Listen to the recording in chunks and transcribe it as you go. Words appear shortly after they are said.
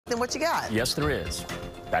then what you got? Yes, there is.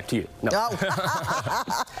 Back to you. No.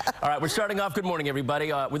 Oh. All right, we're starting off. Good morning,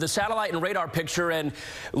 everybody. With a satellite and radar picture, and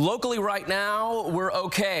locally right now, we're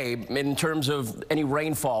okay in terms of any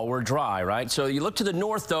rainfall. We're dry, right? So you look to the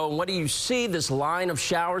north, though, and what do you see? This line of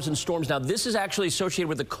showers and storms. Now, this is actually associated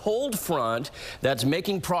with a cold front that's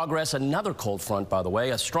making progress. Another cold front, by the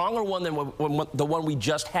way, a stronger one than the one we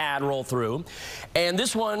just had roll through. And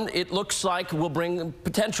this one, it looks like will bring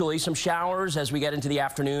potentially some showers as we get into the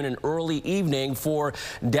afternoon and early evening for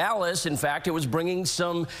Dallas. In fact, it was bringing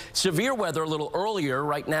some severe weather a little earlier.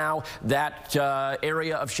 Right now, that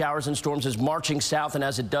area of showers and storms is marching south, and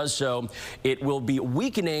as it does so, it will be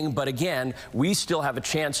weakening. But again, we still have a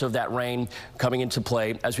chance of that rain coming into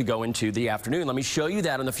play as we go into the afternoon. Let me show you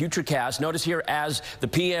that on the Futurecast. Notice here as the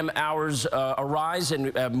PM hours arise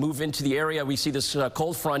and move into the area, we see this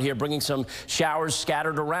cold front here bringing some showers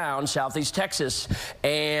scattered around southeast Texas.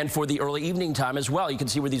 And for the early evening time as well, you can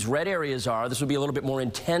see where these red areas are. This will be a little bit more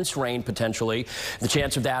intense rain potentially. The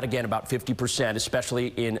chance of that, again, about 50%, especially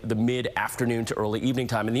in the mid-afternoon to early evening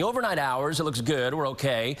time. In the overnight hours, it looks good. We're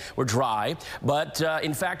okay. We're dry. But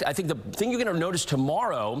in fact, I think the thing you're going to notice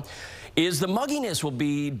tomorrow is the mugginess will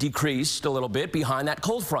be decreased a little bit behind that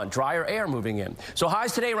cold front, drier air moving in. So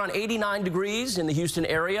highs today around 89 degrees in the Houston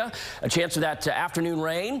area, a chance of that afternoon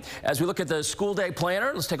rain. As we look at the school day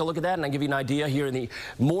planner, let's take a look at that and I'll give you an idea here in the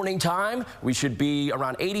morning time. We should be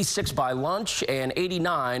around 86 by lunch and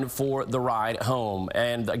 89 for the ride home.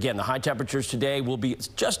 And again, the high temperatures today will be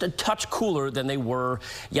just a touch cooler than they were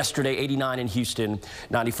yesterday, 89 in Houston,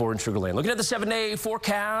 94 in Sugar Land. Looking at the 7-day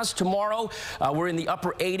forecast tomorrow, we're in the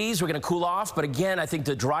upper 80s. We're going to cool off, but again, I think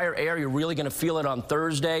the drier air, you're really going to feel it on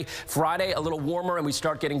Thursday. Friday, a little warmer, and we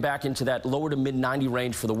start getting back into that lower to mid 90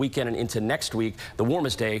 range for the weekend and into next week. The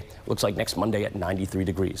warmest day looks like next Monday at 93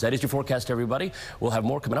 degrees. That is your forecast, everybody. We'll have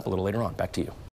more coming up a little later on. Back to you.